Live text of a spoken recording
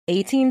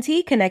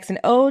AT&T connects an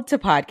ode to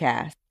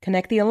podcasts.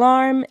 Connect the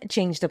alarm,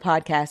 change the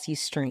podcast you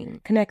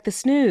stream. Connect the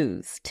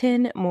snooze,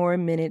 10 more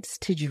minutes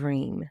to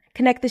dream.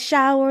 Connect the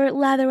shower,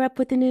 lather up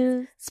with the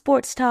news,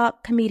 sports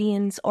talk,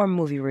 comedians, or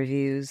movie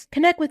reviews.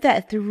 Connect with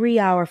that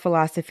 3-hour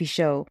philosophy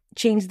show.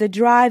 Change the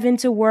drive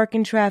into work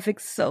and traffic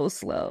so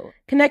slow.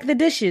 Connect the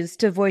dishes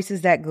to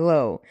voices that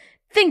glow.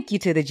 Thank you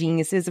to the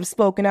geniuses of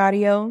spoken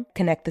audio.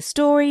 Connect the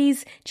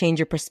stories, change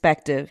your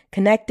perspective.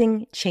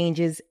 Connecting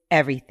changes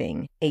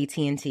everything.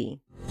 AT&T.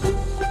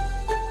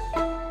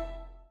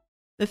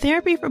 The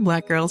Therapy for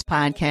Black Girls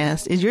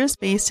podcast is your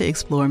space to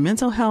explore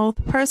mental health,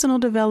 personal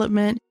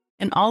development,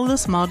 and all of the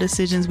small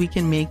decisions we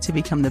can make to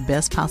become the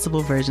best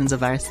possible versions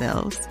of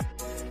ourselves.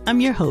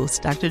 I'm your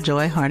host, Dr.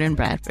 Joy Harden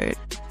Bradford,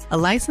 a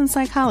licensed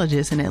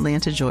psychologist in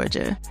Atlanta,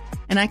 Georgia,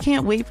 and I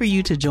can't wait for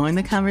you to join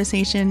the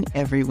conversation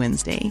every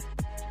Wednesday.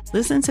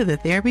 Listen to the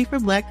Therapy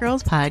for Black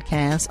Girls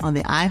podcast on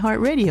the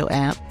iHeartRadio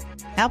app,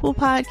 Apple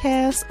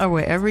Podcasts, or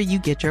wherever you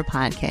get your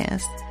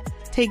podcasts.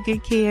 Take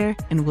good care,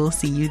 and we'll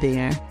see you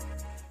there.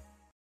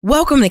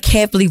 Welcome to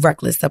Carefully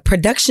Reckless, a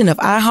production of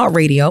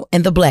iHeartRadio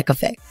and The Black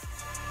Effect.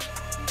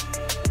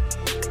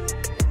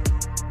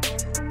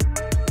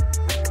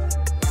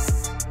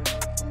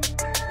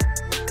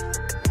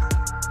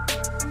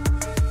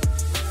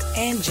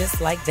 And just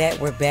like that,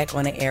 we're back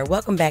on the air.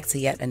 Welcome back to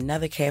yet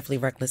another Carefully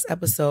Reckless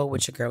episode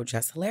with your girl,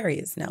 Jess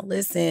Hilarious. Now,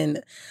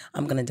 listen,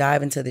 I'm going to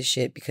dive into this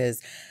shit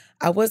because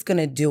I was going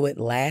to do it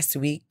last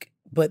week,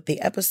 but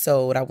the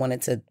episode I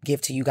wanted to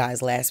give to you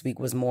guys last week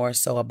was more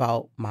so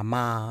about my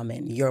mom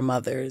and your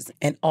mothers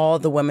and all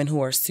the women who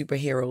are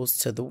superheroes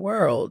to the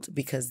world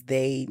because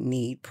they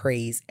need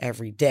praise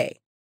every day.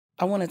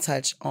 I want to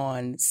touch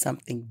on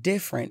something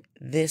different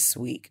this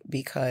week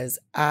because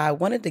I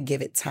wanted to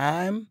give it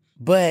time,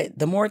 but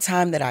the more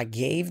time that I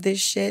gave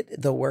this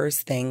shit, the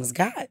worse things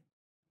got.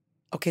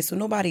 Okay, so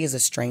nobody is a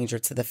stranger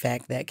to the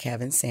fact that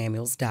Kevin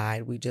Samuels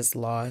died. We just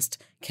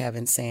lost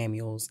Kevin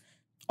Samuels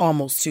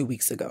almost 2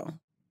 weeks ago.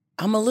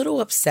 I'm a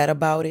little upset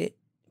about it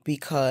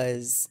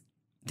because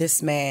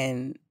this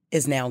man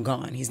is now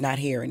gone. He's not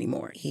here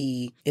anymore.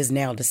 He is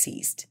now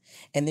deceased.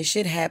 And this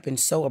shit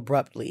happened so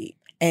abruptly.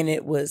 And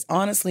it was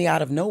honestly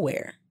out of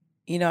nowhere.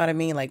 You know what I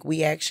mean? Like,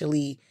 we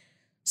actually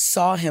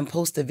saw him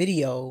post a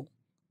video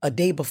a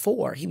day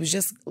before. He was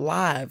just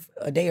live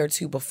a day or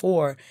two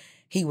before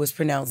he was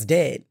pronounced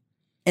dead.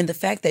 And the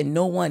fact that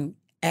no one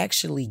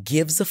actually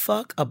gives a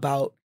fuck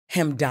about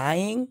him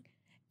dying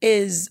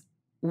is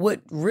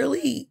what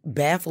really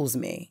baffles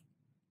me.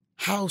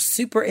 How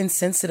super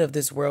insensitive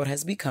this world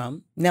has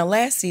become. Now,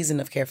 last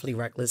season of Carefully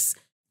Reckless,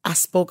 I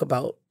spoke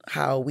about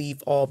how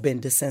we've all been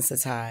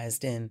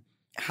desensitized and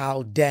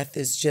how death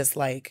is just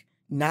like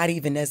not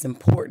even as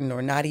important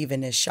or not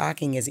even as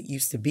shocking as it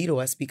used to be to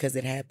us because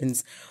it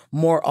happens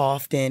more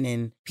often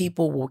and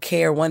people will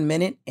care 1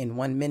 minute and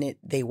 1 minute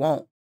they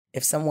won't.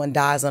 If someone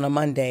dies on a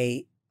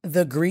Monday,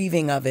 the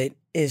grieving of it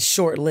is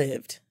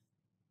short-lived.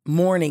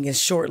 Mourning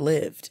is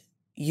short-lived.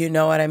 You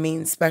know what I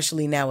mean?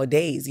 Especially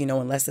nowadays,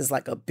 unless it's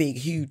like a big,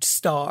 huge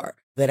star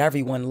that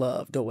everyone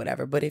loved or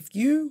whatever. But if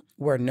you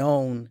were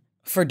known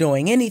for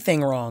doing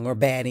anything wrong or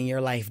bad in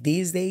your life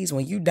these days,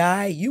 when you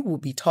die, you will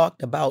be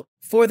talked about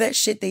for that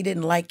shit they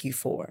didn't like you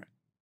for.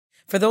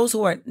 For those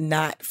who are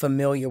not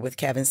familiar with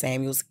Kevin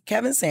Samuels,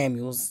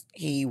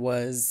 he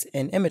was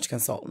an image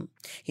consultant.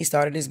 He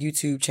started his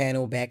YouTube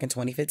channel back in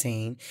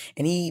 2015,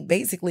 and he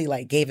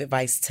basically gave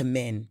advice to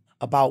men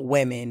about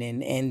women,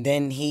 and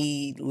then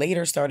he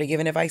later started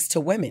giving advice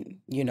to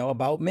women,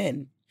 about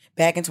men.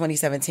 Back in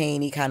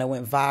 2017, he kind of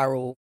went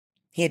viral.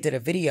 He did a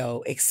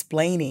video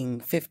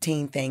explaining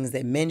 15 things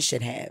that men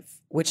should have,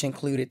 which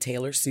included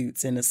tailored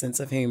suits and a sense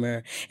of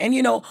humor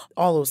and,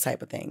 all those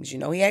type of things.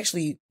 He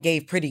actually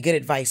gave pretty good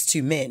advice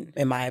to men,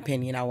 in my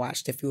opinion. I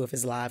watched a few of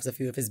his lives, a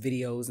few of his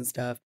videos and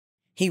stuff.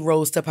 He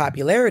rose to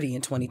popularity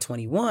in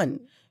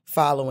 2021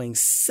 following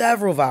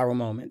several viral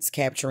moments,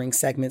 capturing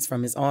segments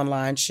from his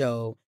online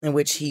show in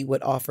which he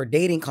would offer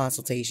dating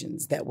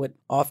consultations that would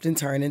often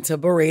turn into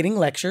berating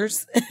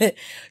lectures,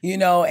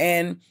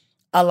 and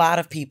a lot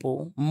of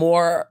people,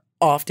 more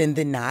often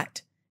than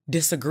not,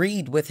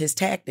 disagreed with his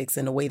tactics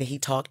and the way that he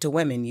talked to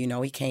women.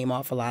 He came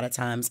off a lot of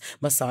times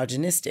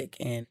misogynistic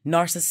and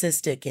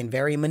narcissistic and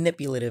very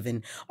manipulative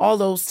and all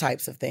those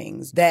types of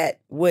things that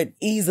would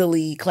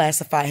easily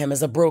classify him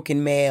as a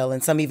broken male.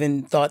 And some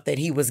even thought that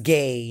he was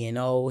gay and,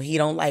 he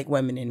don't like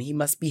women and he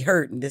must be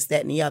hurt and this,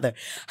 that, and the other.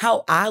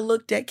 How I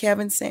looked at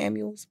Kevin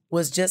Samuels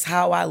was just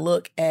how I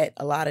look at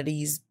a lot of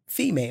these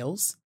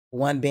females,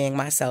 one being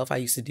myself. I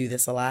used to do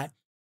this a lot.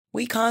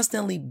 We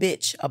constantly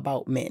bitch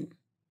about men.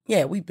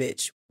 Yeah, we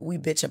bitch. We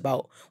bitch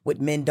about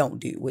what men don't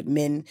do, what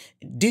men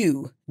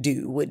do,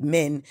 what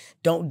men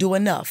don't do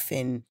enough,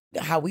 and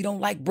how we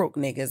don't like broke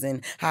niggas,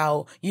 and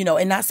how,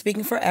 and not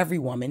speaking for every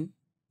woman,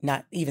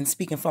 not even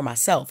speaking for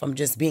myself. I'm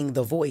just being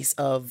the voice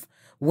of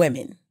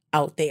women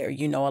out there.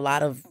 A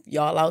lot of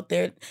y'all out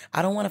there,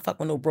 I don't want to fuck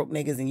with no broke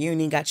niggas and you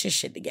ain't even got your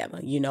shit together.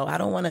 I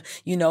don't want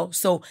to,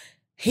 so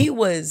he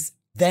was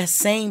that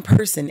same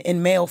person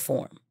in male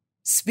form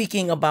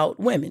speaking about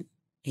women.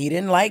 He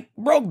didn't like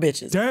broke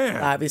bitches.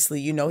 Damn.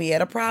 Obviously, you know, he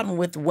had a problem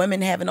with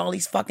women having all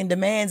these fucking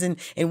demands and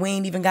we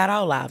ain't even got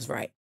our lives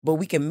right. But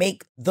we can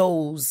make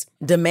those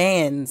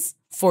demands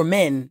for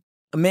men.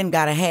 Men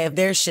gotta have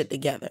their shit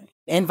together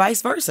and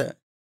vice versa.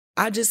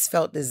 I just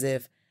felt as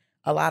if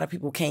a lot of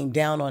people came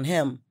down on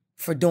him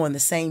for doing the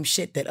same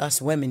shit that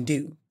us women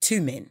do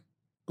to men.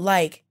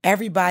 Like,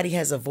 everybody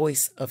has a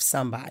voice of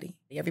somebody.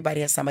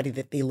 Everybody has somebody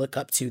that they look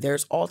up to.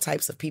 There's all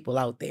types of people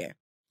out there.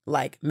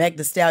 Like, Meg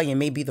Thee Stallion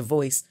may be the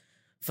voice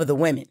for the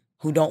women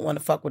who don't want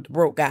to fuck with the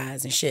broke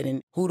guys and shit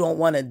and who don't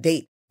want to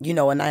date, you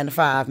know, a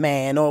 9-to-5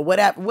 man or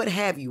whatever, what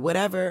have you.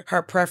 Whatever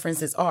her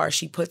preferences are,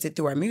 she puts it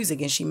through her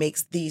music and she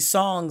makes these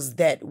songs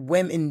that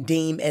women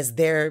deem as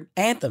their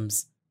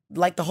anthems.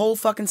 Like the whole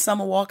fucking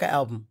Summer Walker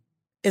album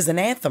is an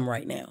anthem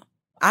right now.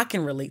 I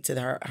can relate to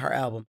her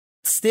album.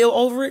 Still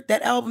Over It,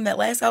 that album, that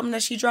last album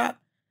that she dropped,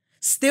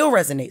 still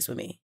resonates with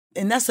me.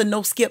 And that's a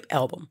no-skip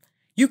album.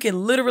 You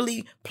can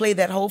literally play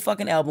that whole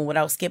fucking album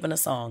without skipping a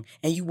song,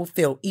 and you will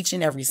feel each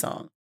and every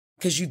song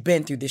because you've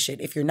been through this shit.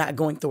 If you're not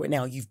going through it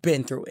now, you've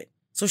been through it.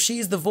 So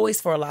she's the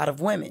voice for a lot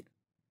of women.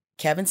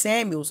 Kevin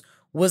Samuels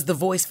was the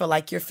voice for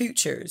like your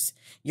Futures,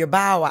 your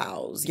Bow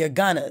Wows, your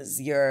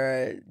Gunners,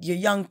 your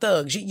Young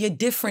Thugs, your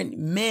different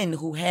men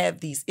who have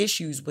these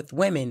issues with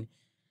women.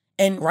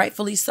 And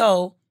rightfully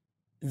so,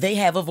 they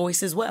have a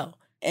voice as well.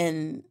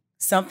 And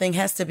something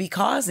has to be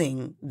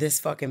causing this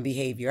fucking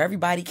behavior.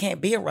 Everybody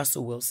can't be a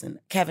Russell Wilson.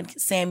 Kevin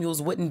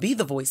Samuels wouldn't be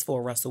the voice for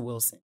a Russell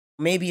Wilson.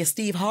 Maybe a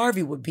Steve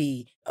Harvey would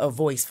be a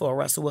voice for a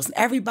Russell Wilson.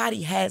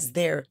 Everybody has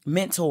their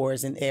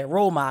mentors and their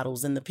role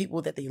models and the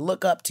people that they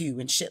look up to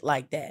and shit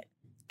like that.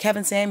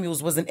 Kevin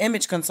Samuels was an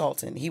image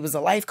consultant. He was a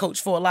life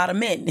coach for a lot of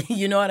men.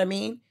 You know what I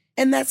mean?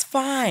 And that's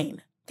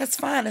fine. That's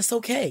fine. That's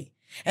okay.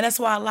 And that's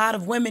why a lot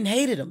of women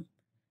hated him.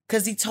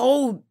 Because he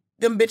told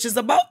them bitches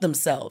about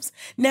themselves.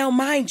 Now,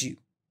 mind you,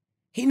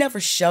 he never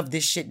shoved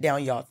this shit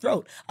down y'all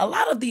throat. A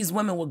lot of these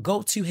women will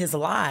go to his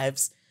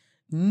lives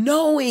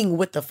knowing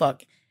what the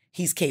fuck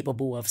he's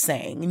capable of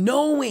saying,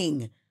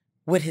 knowing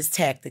what his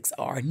tactics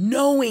are,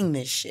 knowing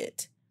this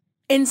shit,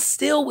 and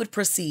still would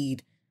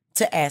proceed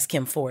to ask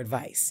him for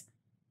advice.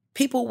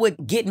 People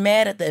would get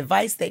mad at the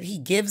advice that he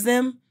gives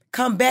them,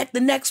 come back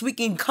the next week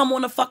and come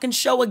on a fucking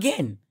show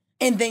again.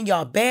 And then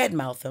y'all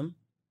badmouth him,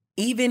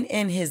 even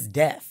in his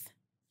death.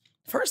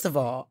 First of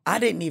all, I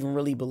didn't even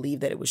really believe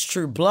that it was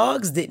true.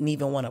 Blogs didn't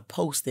even want to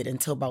post it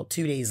until about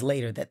 2 days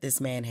later that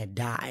this man had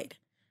died.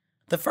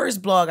 The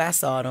first blog I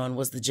saw it on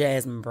was the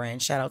Jasmine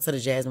brand. Shout out to the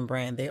Jasmine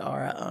brand. They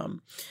are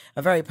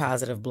a very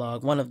positive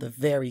blog, one of the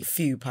very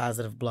few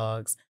positive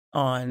blogs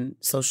on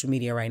social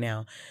media right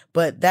now.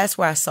 But that's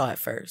where I saw it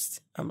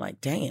first. I'm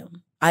like,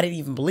 damn. I didn't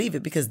even believe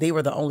it because they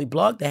were the only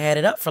blog that had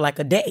it up for like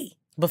a day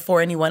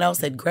before anyone else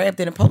had grabbed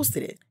it and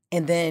posted it.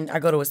 And then I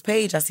go to his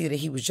page, I see that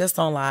he was just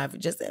on live,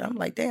 and I'm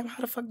like, damn,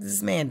 how the fuck did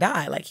this man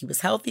die? Like, he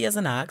was healthy as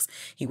an ox.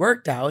 He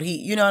worked out.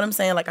 You know what I'm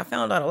saying? Like, I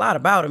found out a lot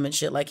about him and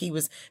shit. Like, he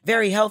was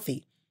very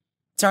healthy.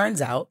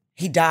 Turns out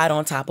he died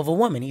on top of a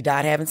woman. He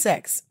died having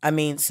sex. I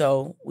mean,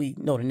 so we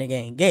know the nigga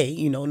ain't gay,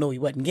 you know he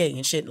wasn't gay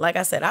and shit. Like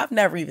I said, I've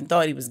never even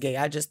thought he was gay.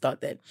 I just thought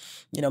that,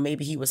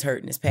 maybe he was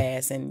hurt in his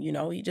past and,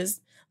 he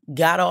just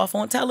got off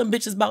on telling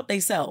bitches about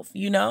theyself,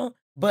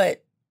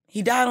 But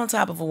he died on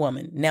top of a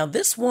woman. Now,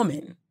 this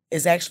woman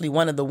is actually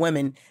one of the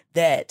women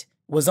that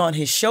was on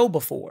his show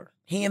before.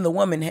 He and the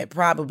woman had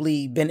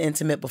probably been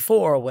intimate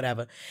before or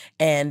whatever.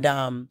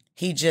 And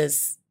he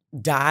just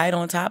died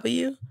on top of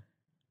you.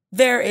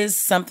 There is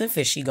something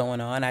fishy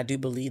going on. I do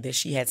believe that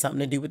she had something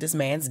to do with this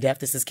man's death.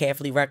 This is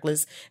Carefully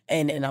Reckless.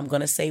 And I'm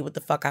going to say what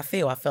the fuck I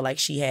feel. I feel like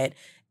she had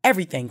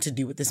everything to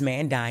do with this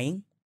man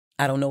dying.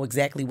 I don't know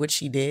exactly what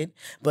she did.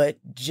 But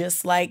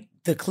just like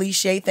the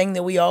cliche thing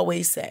that we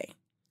always say,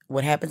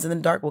 what happens in the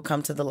dark will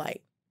come to the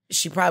light.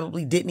 She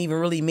probably didn't even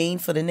really mean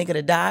for the nigga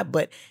to die,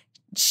 but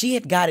she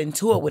had got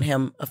into it with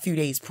him a few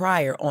days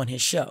prior on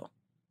his show.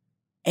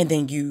 And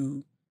then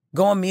you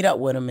go and meet up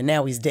with him and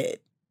now he's dead.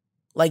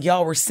 Like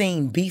y'all were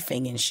seen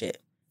beefing and shit.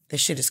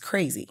 This shit is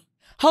crazy.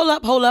 Hold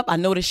up. I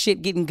know this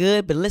shit getting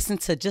good, but listen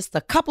to just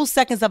a couple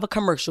seconds of a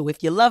commercial.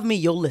 If you love me,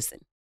 you'll listen.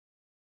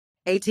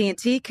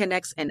 AT&T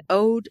connects an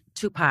ode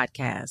to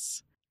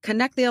podcasts.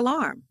 Connect the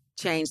alarm.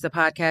 Change the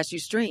podcast you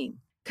stream.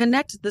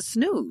 Connect the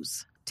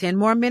snooze. 10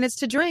 more minutes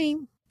to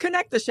dream.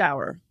 Connect the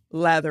shower.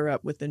 Lather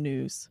up with the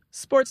news.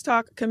 Sports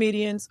talk,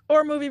 comedians,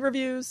 or movie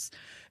reviews.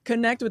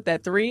 Connect with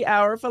that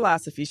 3-hour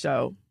philosophy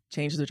show.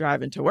 Change the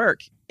drive into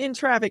work. In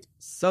traffic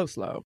so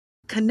slow.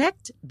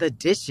 Connect the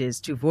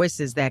dishes to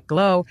voices that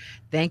glow.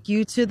 Thank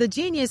you to the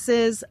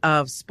geniuses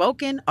of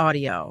spoken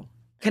audio.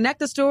 Connect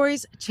the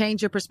stories.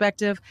 Change your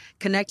perspective.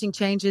 Connecting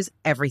changes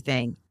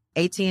everything.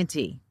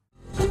 AT&T.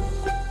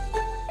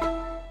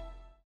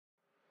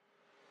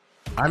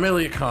 I'm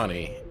Elliot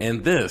Connie,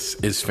 and this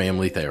is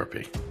Family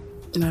Therapy.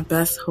 My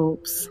best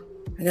hopes,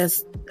 I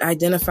guess,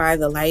 identify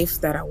the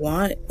life that I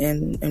want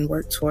and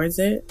work towards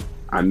it.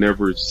 I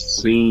never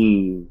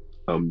seen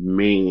a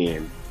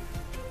man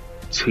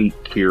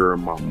take care of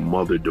my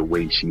mother the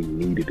way she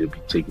needed to be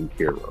taken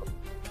care of.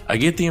 I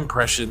get the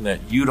impression that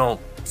you don't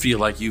feel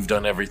like you've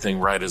done everything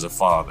right as a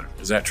father.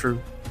 Is that true?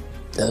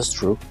 That's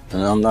true,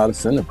 and I'm not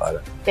offended by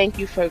that. Thank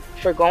you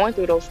for going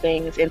through those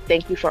things, and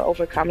thank you for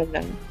overcoming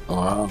them.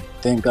 Wow.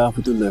 Thank God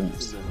for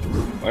deliverance.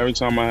 Every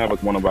time I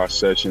have one of our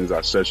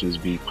sessions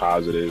be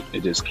positive.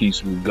 It just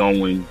keeps me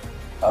going.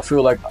 I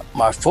feel like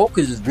my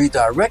focus is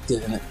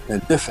redirected in a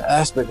different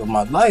aspect of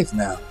my life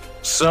now.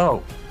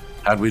 So,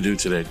 how'd we do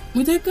today?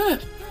 We did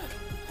good.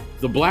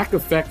 The Black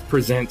Effect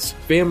presents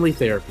Family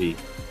Therapy.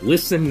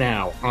 Listen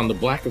now on the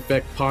Black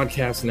Effect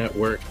Podcast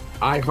Network,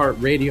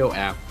 iHeartRadio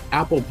app,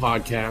 Apple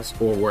Podcasts,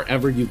 or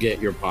wherever you get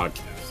your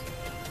podcasts.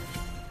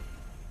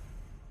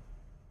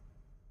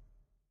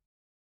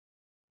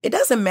 It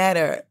doesn't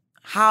matter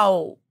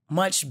how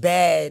much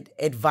bad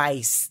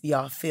advice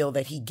y'all feel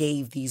that he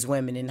gave these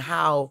women and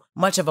how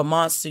much of a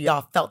monster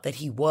y'all felt that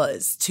he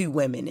was to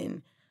women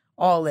and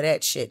all of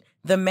that shit.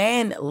 The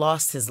man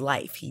lost his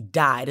life. He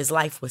died. His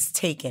life was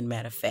taken,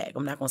 matter of fact.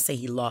 I'm not going to say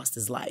he lost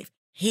his life.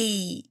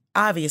 He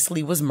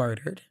obviously was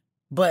murdered,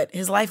 but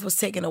his life was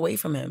taken away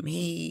from him.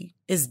 He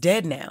is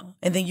dead now.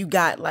 And then you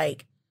got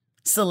like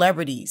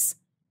celebrities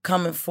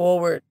coming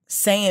forward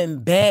saying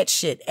bad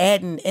shit,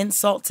 adding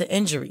insult to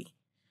injury.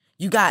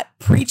 You got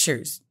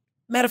preachers.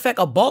 Matter of fact,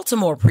 a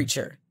Baltimore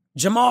preacher,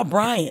 Jamal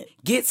Bryant,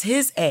 gets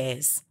his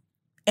ass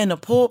in the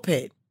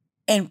pulpit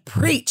and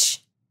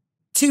preach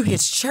to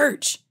his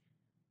church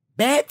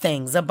bad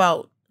things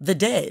about the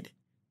dead.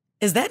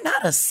 Is that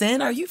not a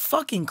sin? Are you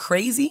fucking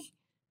crazy?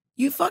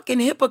 You fucking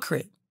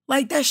hypocrite.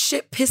 Like, that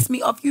shit pissed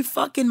me off. You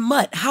fucking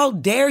mutt. How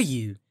dare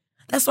you?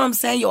 That's what I'm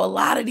saying, yo. A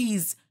lot of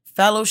these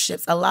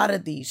fellowships, a lot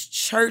of these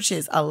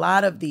churches, a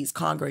lot of these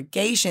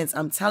congregations,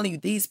 I'm telling you,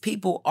 these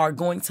people are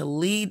going to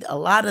lead a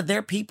lot of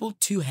their people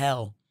to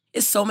hell.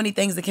 There's so many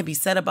things that can be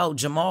said about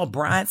Jamal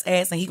Bryant's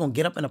ass, and he gonna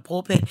get up in a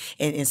pulpit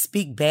and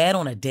speak bad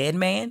on a dead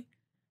man.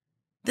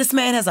 This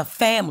man has a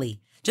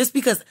family. Just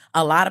because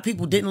a lot of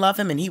people didn't love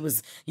him and he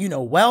was,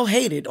 well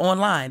hated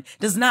online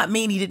does not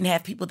mean he didn't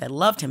have people that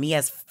loved him. He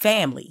has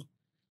family.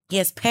 He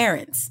has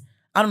parents.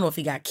 I don't know if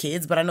he got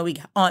kids, but I know he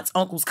got aunts,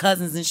 uncles,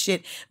 cousins and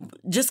shit.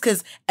 Just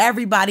because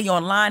everybody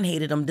online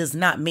hated him does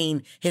not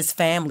mean his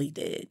family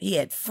did. He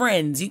had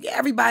friends.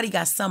 Everybody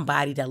got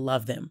somebody that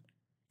loved him.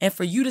 And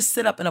for you to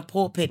sit up in a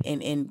pulpit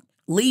and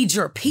lead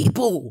your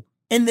people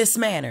in this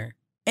manner,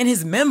 and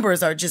his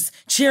members are just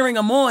cheering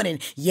him on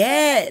and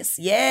yes,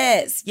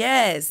 yes,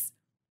 yes.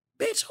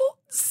 Bitch,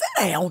 sit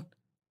down.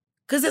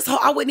 Because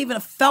I wouldn't even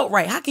have felt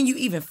right. How can you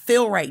even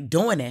feel right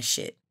doing that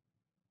shit?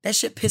 That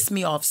shit pissed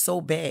me off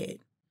so bad.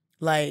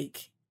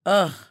 Like,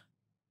 ugh.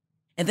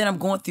 And then I'm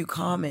going through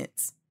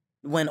comments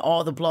when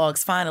all the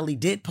blogs finally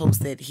did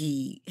post that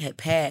he had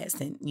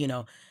passed. And,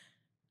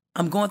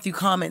 I'm going through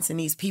comments and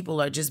these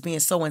people are just being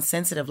so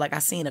insensitive. Like, I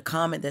seen a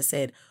comment that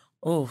said,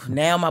 oh,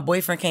 now my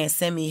boyfriend can't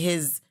send me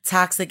his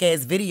toxic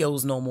ass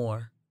videos no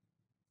more.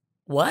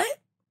 What?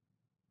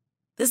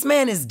 This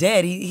man is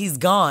dead. He's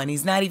gone.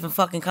 He's not even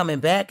fucking coming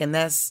back. And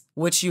that's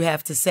what you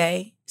have to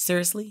say?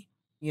 Seriously?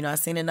 I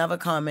seen another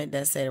comment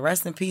that said,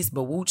 rest in peace,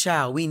 but woo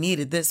child, we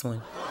needed this one.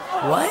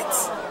 What?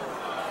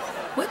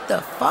 What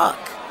the fuck?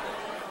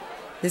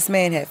 This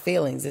man had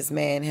feelings. This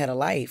man had a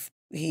life.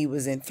 He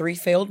was in 3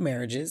 failed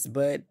marriages,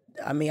 but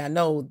I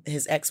know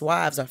his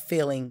ex-wives are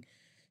feeling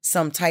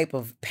some type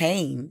of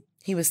pain.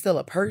 He was still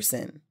a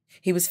person.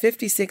 He was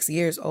 56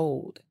 years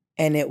old,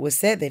 and it was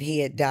said that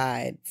he had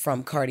died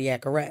from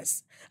cardiac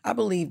arrest. I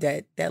believe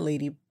that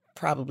lady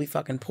probably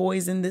fucking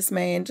poisoned this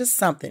man, just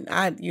something.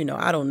 I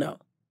don't know.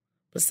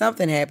 But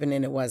something happened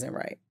and it wasn't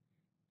right.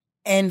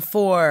 And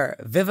for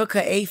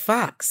Vivica A.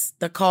 Fox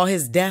to call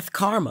his death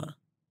karma,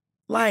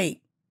 like,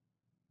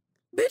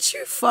 bitch,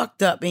 you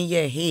fucked up in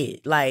your head.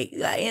 Like,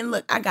 and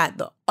look, I got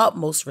the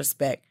utmost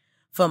respect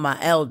for my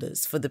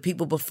elders, for the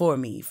people before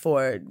me,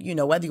 for,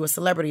 whether you're a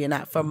celebrity or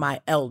not, for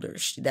my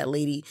elders. That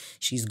lady,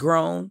 she's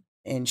grown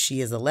and she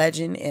is a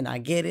legend and I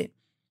get it.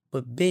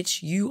 But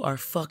bitch, you are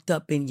fucked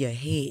up in your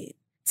head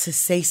to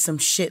say some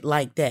shit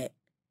like that.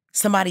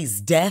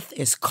 Somebody's death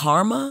is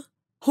karma?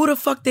 Who the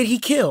fuck did he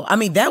kill?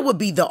 That would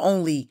be the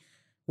only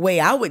way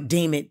I would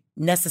deem it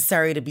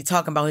necessary to be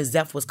talking about his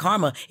death was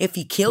karma if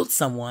he killed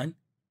someone.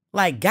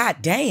 Like,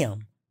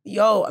 goddamn.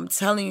 Yo, I'm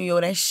telling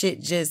you, that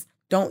shit just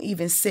don't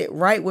even sit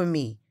right with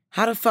me.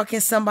 How the fuck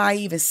can somebody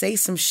even say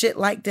some shit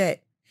like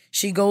that?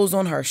 She goes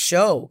on her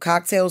show,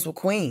 Cocktails with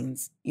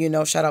Queens.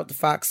 Shout out to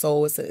Fox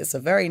Soul. It's a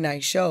very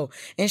nice show.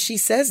 And she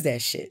says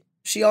that shit.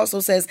 She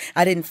also says,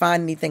 I didn't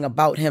find anything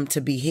about him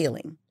to be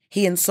healing.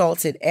 He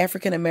insulted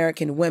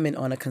African-American women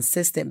on a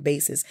consistent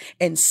basis.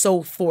 And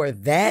so for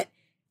that,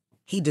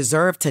 he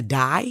deserved to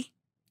die?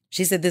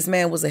 She said this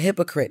man was a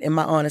hypocrite, in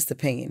my honest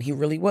opinion. He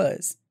really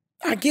was.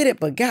 I get it,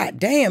 but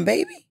goddamn,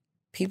 baby.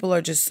 People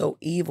are just so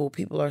evil.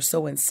 People are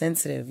so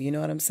insensitive. You know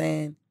what I'm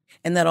saying?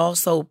 And that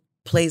also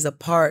plays a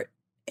part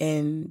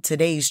in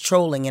today's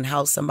trolling and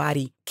how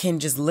somebody can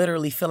just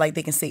literally feel like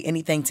they can say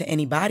anything to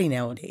anybody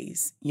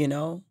nowadays.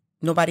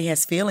 Nobody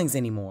has feelings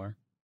anymore.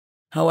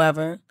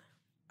 However,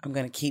 I'm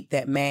going to keep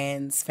that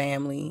man's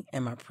family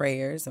in my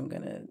prayers. I'm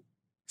going to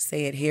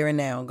say it here and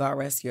now. God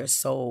rest your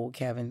soul,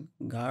 Kevin.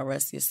 God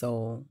rest your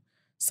soul.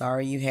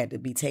 Sorry you had to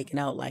be taken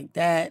out like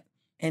that.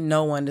 And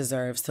no one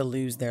deserves to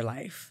lose their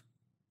life.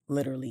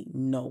 Literally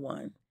no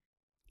one.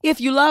 If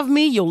you love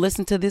me, you'll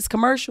listen to this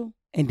commercial,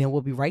 and then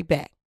we'll be right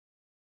back.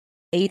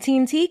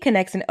 AT&T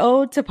connects an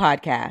ode to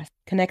podcast.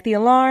 Connect the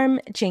alarm,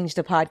 change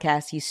the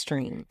podcast you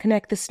stream.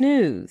 Connect the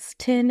snooze,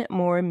 10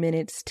 more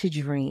minutes to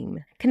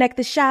dream. Connect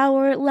the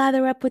shower,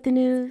 lather up with the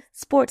news,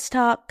 sports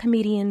talk,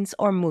 comedians,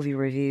 or movie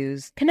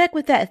reviews. Connect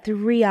with that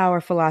 3-hour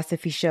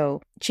philosophy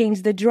show.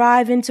 Change the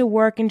drive into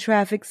work and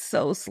traffic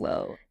so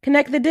slow.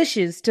 Connect the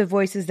dishes to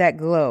voices that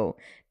glow.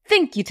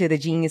 Thank you to the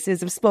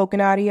geniuses of spoken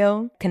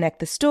audio. Connect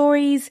the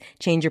stories,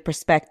 change your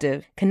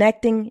perspective.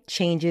 Connecting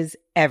changes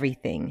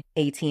everything.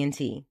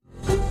 AT&T.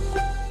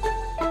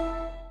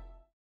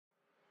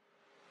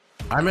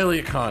 I'm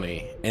Elliot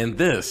Connie, and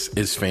this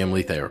is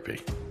Family Therapy.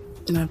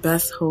 My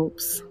best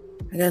hopes,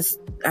 I guess,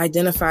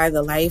 identify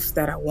the life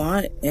that I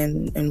want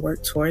and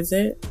work towards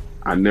it.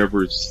 I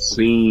never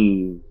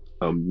seen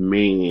a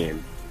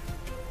man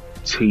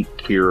take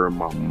care of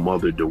my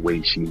mother the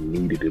way she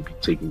needed to be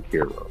taken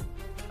care of.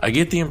 I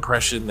get the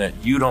impression that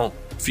you don't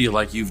feel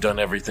like you've done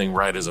everything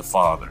right as a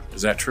father.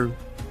 Is that true?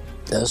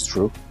 That's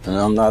true, and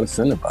I'm not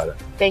offended by that.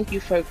 Thank you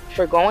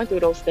for going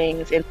through those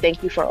things, and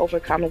thank you for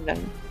overcoming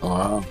them.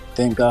 Wow.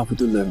 Thank God for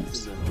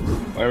deliverance.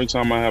 Every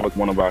time I have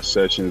one of our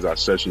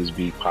sessions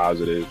be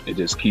positive. It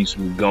just keeps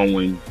me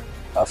going.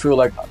 I feel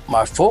like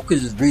my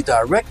focus is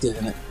redirected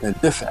in a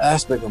different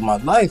aspect of my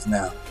life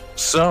now.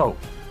 So,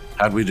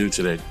 how'd we do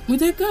today? We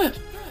did good.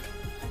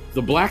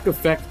 The Black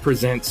Effect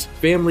presents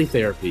Family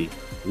Therapy.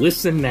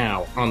 Listen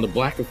now on the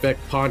Black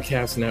Effect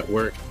Podcast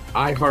Network,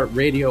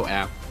 iHeartRadio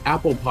app,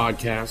 Apple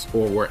Podcasts,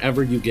 or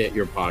wherever you get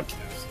your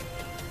podcasts.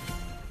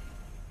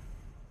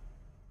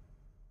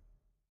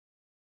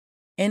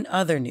 In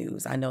other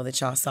news, I know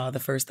that y'all saw the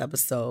first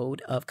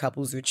episode of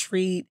Couples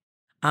Retreat.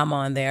 I'm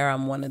on there.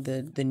 I'm one of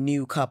the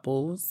new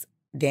couples.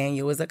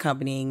 Daniel is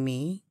accompanying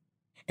me.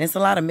 And it's a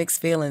lot of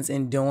mixed feelings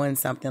in doing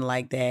something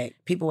like that.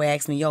 People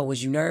ask me, yo,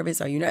 was you nervous?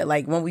 Are you nervous?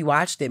 Like when we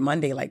watched it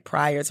Monday, like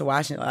prior to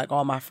watching it, like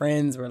all my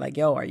friends were like,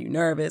 yo, are you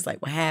nervous?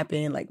 Like what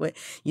happened? Like what,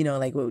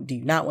 like, what, do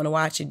you not want to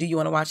watch it? Do you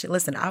want to watch it?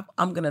 Listen,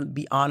 I'm going to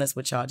be honest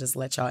with y'all, just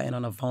let y'all in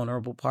on a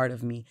vulnerable part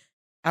of me.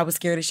 I was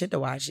scared as shit to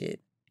watch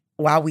it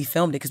while we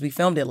filmed it, because we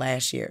filmed it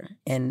last year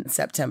in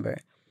September.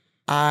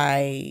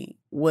 I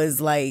was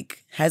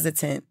like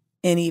hesitant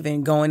in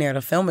even going there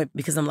to film it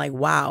because I'm like,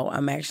 wow,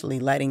 I'm actually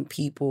letting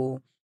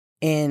people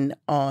in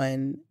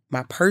on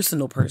my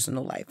personal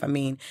life. I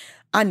mean,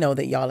 I know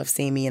that y'all have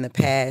seen me in the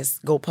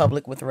past go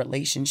public with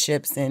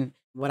relationships, and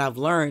what I've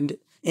learned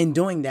in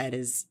doing that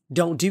is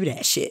don't do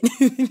that shit.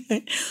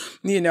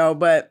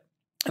 But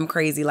I'm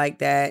crazy like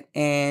that.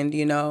 And,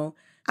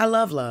 I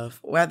love,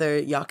 whether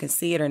y'all can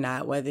see it or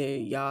not, whether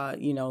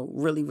y'all,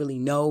 really, really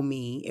know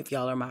me. If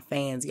y'all are my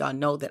fans, y'all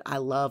know that I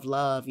love.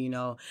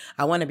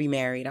 I want to be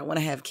married. I want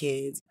to have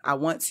kids. I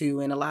want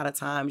to. And a lot of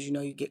times,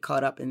 you get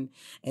caught up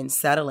in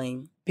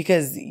settling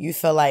because you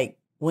feel like,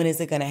 when is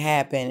it going to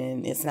happen?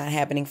 And it's not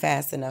happening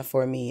fast enough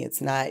for me.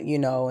 It's not,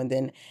 and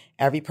then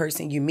every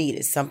person you meet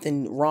is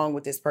something wrong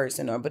with this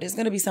person, but it's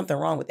going to be something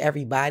wrong with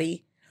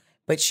everybody.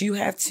 But you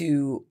have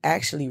to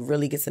actually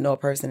really get to know a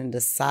person and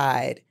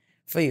decide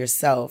for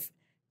yourself,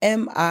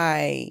 am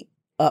I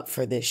up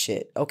for this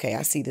shit? Okay,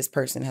 I see this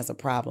person has a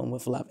problem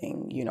with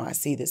loving. I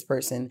see this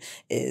person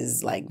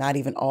is like not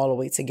even all the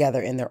way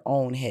together in their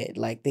own head.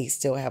 Like they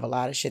still have a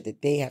lot of shit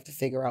that they have to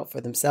figure out for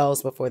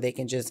themselves before they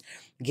can just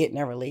get in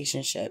a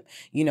relationship.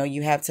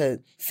 You have to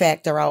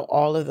factor out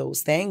all of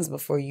those things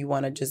before you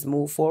want to just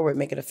move forward,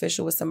 make it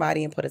official with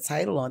somebody and put a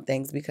title on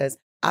things, because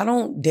I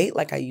don't date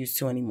like I used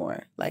to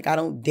anymore. Like I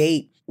don't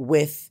date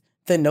with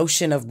the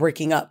notion of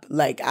breaking up.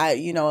 Like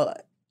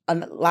a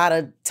lot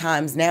of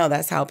times now,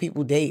 that's how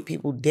people date.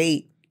 People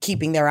date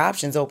keeping their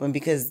options open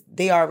because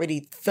they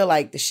already feel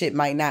like the shit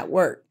might not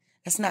work.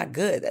 That's not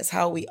good. That's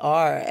how we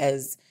are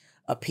as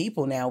a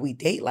people now. We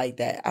date like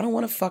that. I don't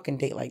want to fucking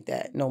date like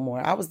that no more.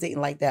 I was dating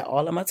like that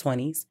all in my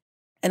 20s,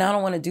 and I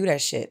don't want to do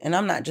that shit. And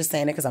I'm not just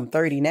saying it because I'm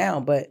 30 now,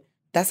 but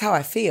that's how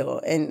I feel.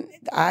 And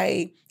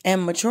I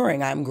am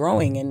maturing. I'm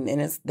growing, and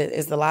it's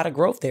a lot of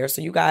growth there.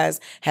 So you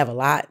guys have a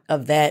lot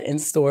of that in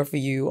store for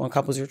you on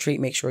Couples Retreat.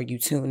 Make sure you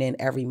tune in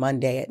every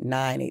Monday at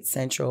 8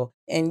 Central.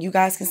 And you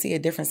guys can see a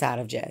different side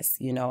of Jess.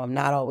 I'm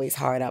not always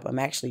hard up. I'm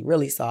actually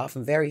really soft.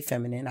 I'm very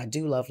feminine. I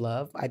do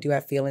love. I do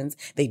have feelings.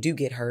 They do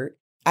get hurt.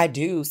 I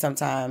do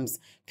sometimes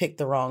pick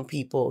the wrong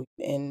people,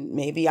 and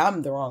maybe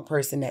I'm the wrong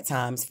person at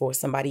times for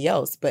somebody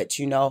else. But,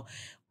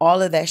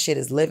 all of that shit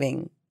is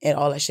living, and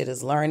all that shit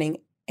is learning,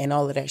 and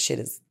all of that shit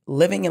is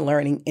living and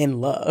learning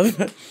in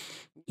love.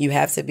 You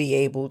have to be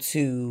able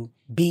to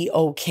be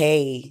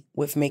okay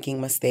with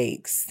making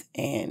mistakes,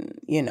 and,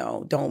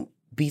 don't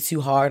be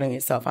too hard on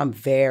yourself. I'm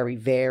very,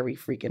 very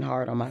freaking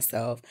hard on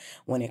myself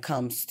when it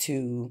comes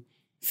to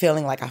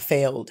feeling like I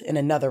failed in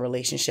another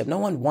relationship. No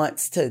one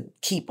wants to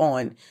keep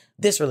on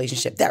this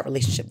relationship, that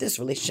relationship, this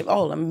relationship.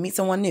 Oh, let me meet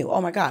someone new. Oh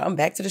my God, I'm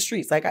back to the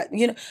streets. Like,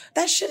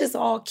 that shit is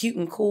all cute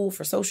and cool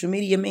for social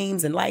media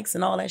memes and likes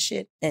and all that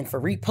shit, and for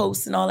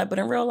reposts and all that. But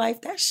in real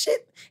life, that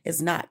shit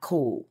is not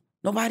cool.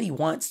 Nobody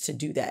wants to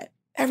do that.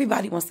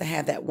 Everybody wants to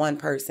have that one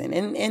person.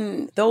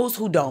 And those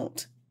who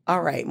don't,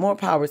 all right, more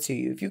power to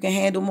you. If you can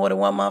handle more than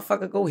one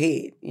motherfucker, go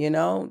ahead,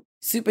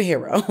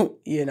 superhero,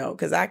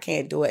 because I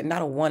can't do it and I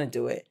don't want to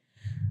do it.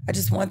 I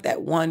just want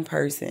that one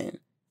person,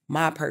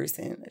 my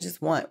person. I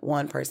just want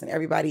one person.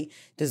 Everybody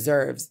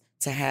deserves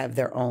to have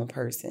their own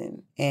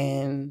person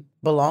and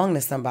belong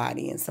to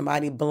somebody, and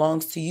somebody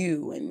belongs to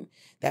you, and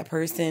that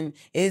person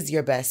is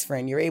your best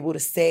friend. You're able to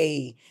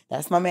say,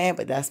 that's my man,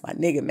 but that's my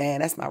nigga, man.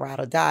 That's my ride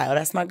or die. Oh,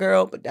 that's my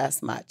girl, but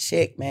that's my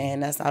chick,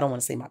 man. I don't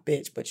want to say my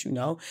bitch, but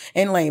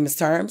in layman's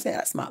terms,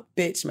 that's my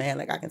bitch, man.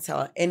 Like, I can tell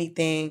her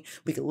anything.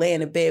 We can lay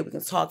in the bed, we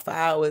can talk for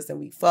hours, then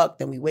we fuck,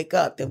 then we wake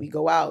up, then we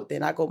go out,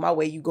 then I go my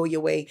way, you go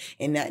your way,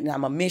 and I'm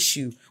gonna miss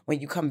you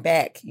when you come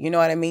back. You know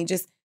what I mean?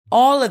 Just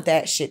all of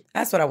that shit.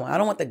 That's what I want. I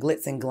don't want the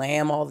glitz and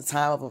glam all the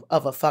time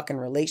of a fucking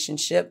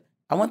relationship.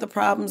 I want the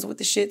problems with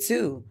the shit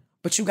too.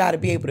 But you got to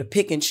be able to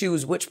pick and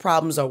choose which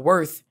problems are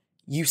worth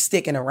you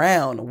sticking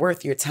around,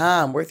 worth your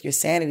time, worth your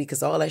sanity,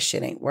 because all that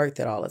shit ain't worth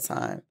it all the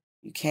time.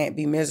 You can't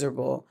be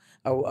miserable.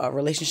 A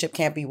relationship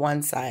can't be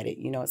one-sided.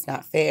 It's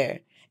not fair.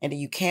 And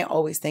you can't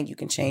always think you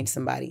can change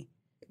somebody.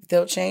 If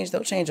they'll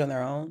change on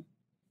their own.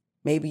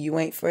 Maybe you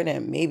ain't for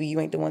them. Maybe you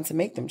ain't the one to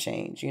make them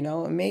change,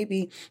 And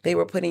maybe they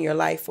were put in your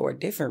life for a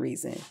different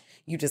reason.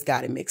 You just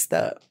got it mixed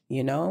up,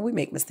 We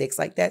make mistakes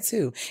like that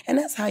too. And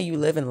that's how you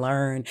live and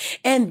learn.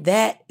 And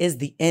that is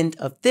the end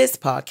of this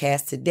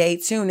podcast today.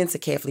 Tune into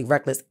Carefully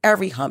Reckless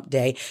every hump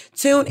day.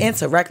 Tune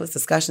into Reckless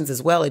Discussions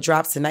as well. It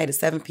drops tonight at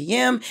 7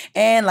 p.m.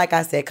 And like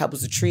I said,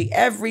 Couples Retreat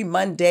every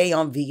Monday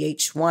on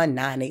VH1,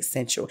 9/8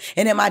 Central.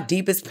 And in my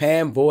deepest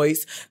Pam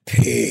voice,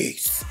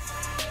 peace.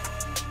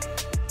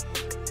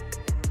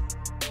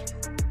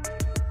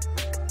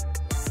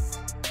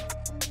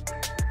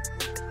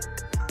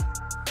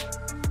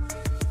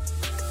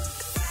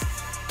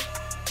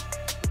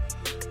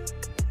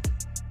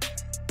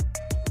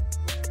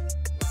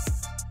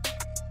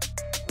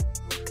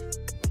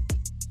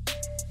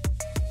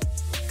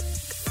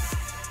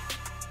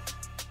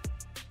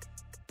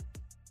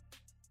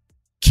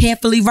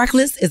 Carefully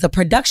Reckless is a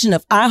production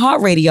of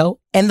iHeartRadio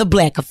and The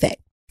Black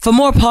Effect. For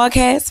more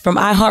podcasts from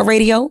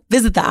iHeartRadio,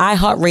 visit the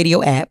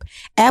iHeartRadio app,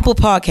 Apple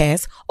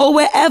Podcasts, or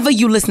wherever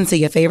you listen to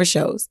your favorite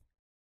shows.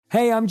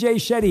 Hey, I'm Jay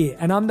Shetty,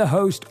 and I'm the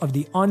host of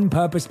the On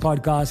Purpose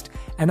podcast,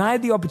 and I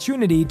had the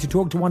opportunity to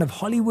talk to one of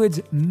Hollywood's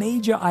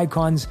major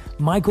icons,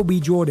 Michael B.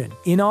 Jordan.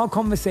 In our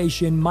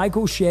conversation,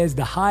 Michael shares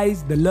the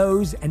highs, the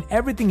lows, and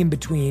everything in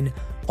between,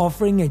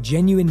 offering a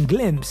genuine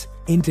glimpse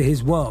into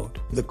his world.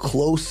 The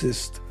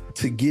closest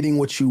to getting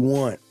what you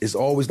want is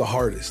always the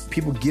hardest.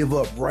 People give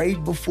up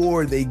right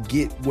before they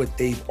get what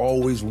they've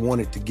always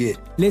wanted to get.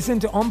 Listen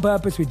to On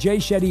Purpose with Jay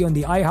Shetty on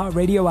the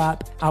iHeartRadio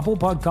app, Apple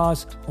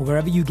Podcasts, or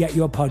wherever you get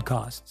your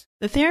podcasts.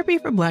 The Therapy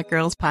for Black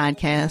Girls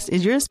podcast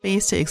is your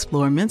space to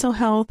explore mental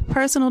health,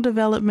 personal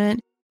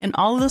development, and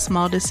all of the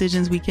small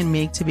decisions we can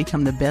make to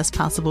become the best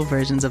possible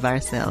versions of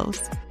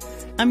ourselves.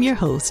 I'm your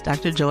host,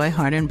 Dr. Joy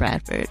Harden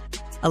Bradford,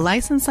 a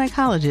licensed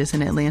psychologist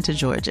in Atlanta,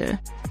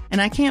 Georgia,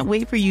 and I can't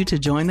wait for you to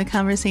join the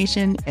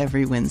conversation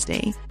every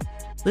Wednesday.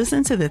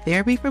 Listen to the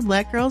Therapy for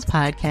Black Girls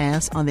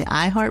podcast on the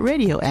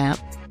iHeartRadio app,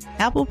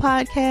 Apple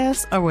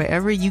Podcasts, or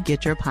wherever you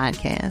get your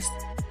podcasts.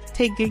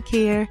 Take good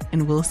care,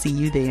 and we'll see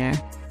you there.